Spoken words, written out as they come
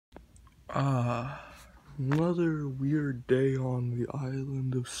Another weird day on the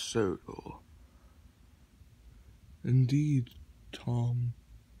island of Soto. Indeed, Tom.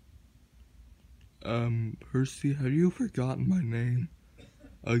 Percy, have you forgotten my name?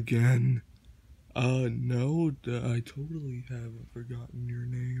 Again? No, I totally haven't forgotten your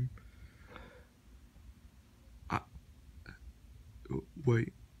name.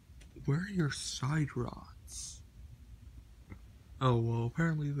 Wait, where are your side rods? Oh, well,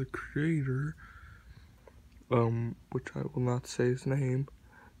 apparently the creator, which I will not say his name,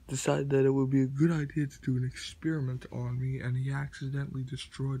 decided that it would be a good idea to do an experiment on me, and he accidentally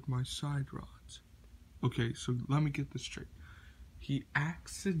destroyed my side rods. Okay, so let me get this straight. He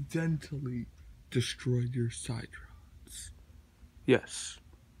accidentally destroyed your side rods. Yes.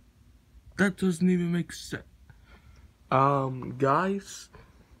 That doesn't even make sense. Guys,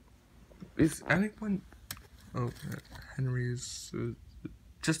 is anyone... Oh, Henry is...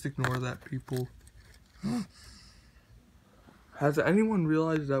 just ignore that, people. Has anyone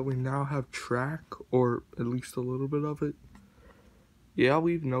realized that we now have track, or at least a little bit of it? Yeah,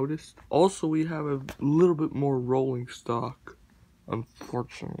 we've noticed. Also, we have a little bit more rolling stock.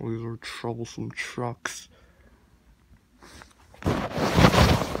 Unfortunately, these are troublesome trucks.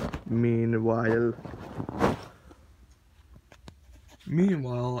 Meanwhile,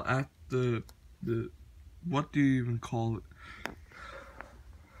 at the what do you even call it?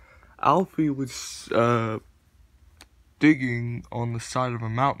 Alfie was digging on the side of a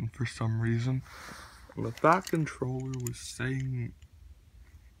mountain for some reason. And the Fat Controller was saying,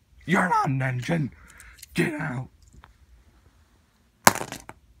 "You're not an engine! Get out!"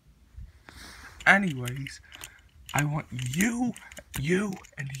 Anyways, I want you,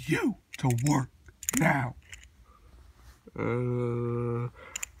 and you to work now. Now.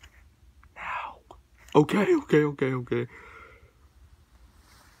 Okay.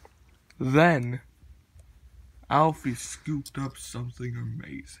 Then, Alfie scooped up something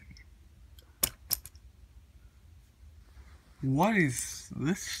amazing. What is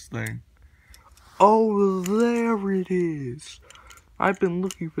this thing? Oh, there it is. I've been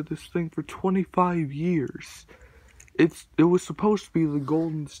looking for this thing for 25 years. It was supposed to be the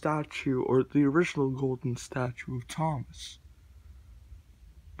golden statue, or the original golden statue of Thomas.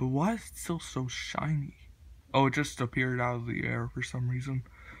 But why is it still so shiny? Oh, it just appeared out of the air for some reason.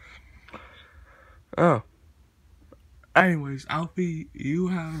 Oh. Anyways, Alfie, you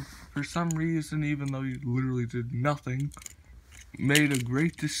have, for some reason, even though you literally did nothing, made a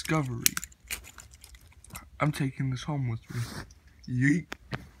great discovery. I'm taking this home with me. Yeet.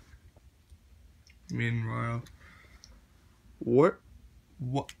 Meanwhile, what?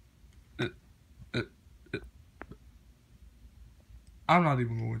 I'm not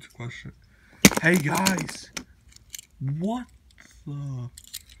even going to question it. Hey guys, what the?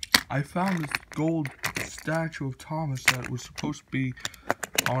 I found this gold statue of Thomas that was supposed to be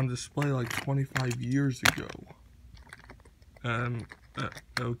on display like 25 years ago.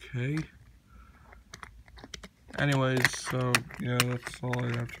 Okay. Anyways, so, yeah, that's all I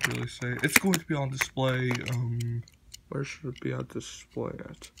have to really say. It's going to be on display, where should it be on display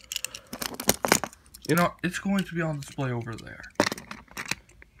at? You know, it's going to be on display over there.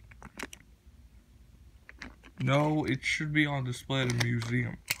 No, it should be on display at a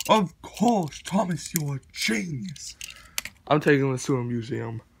museum. Of course, Thomas, you're a genius. I'm taking this to a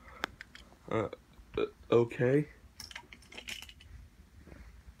museum. Okay.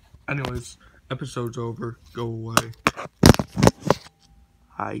 Anyways, episode's over. Go away.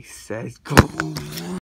 I said go.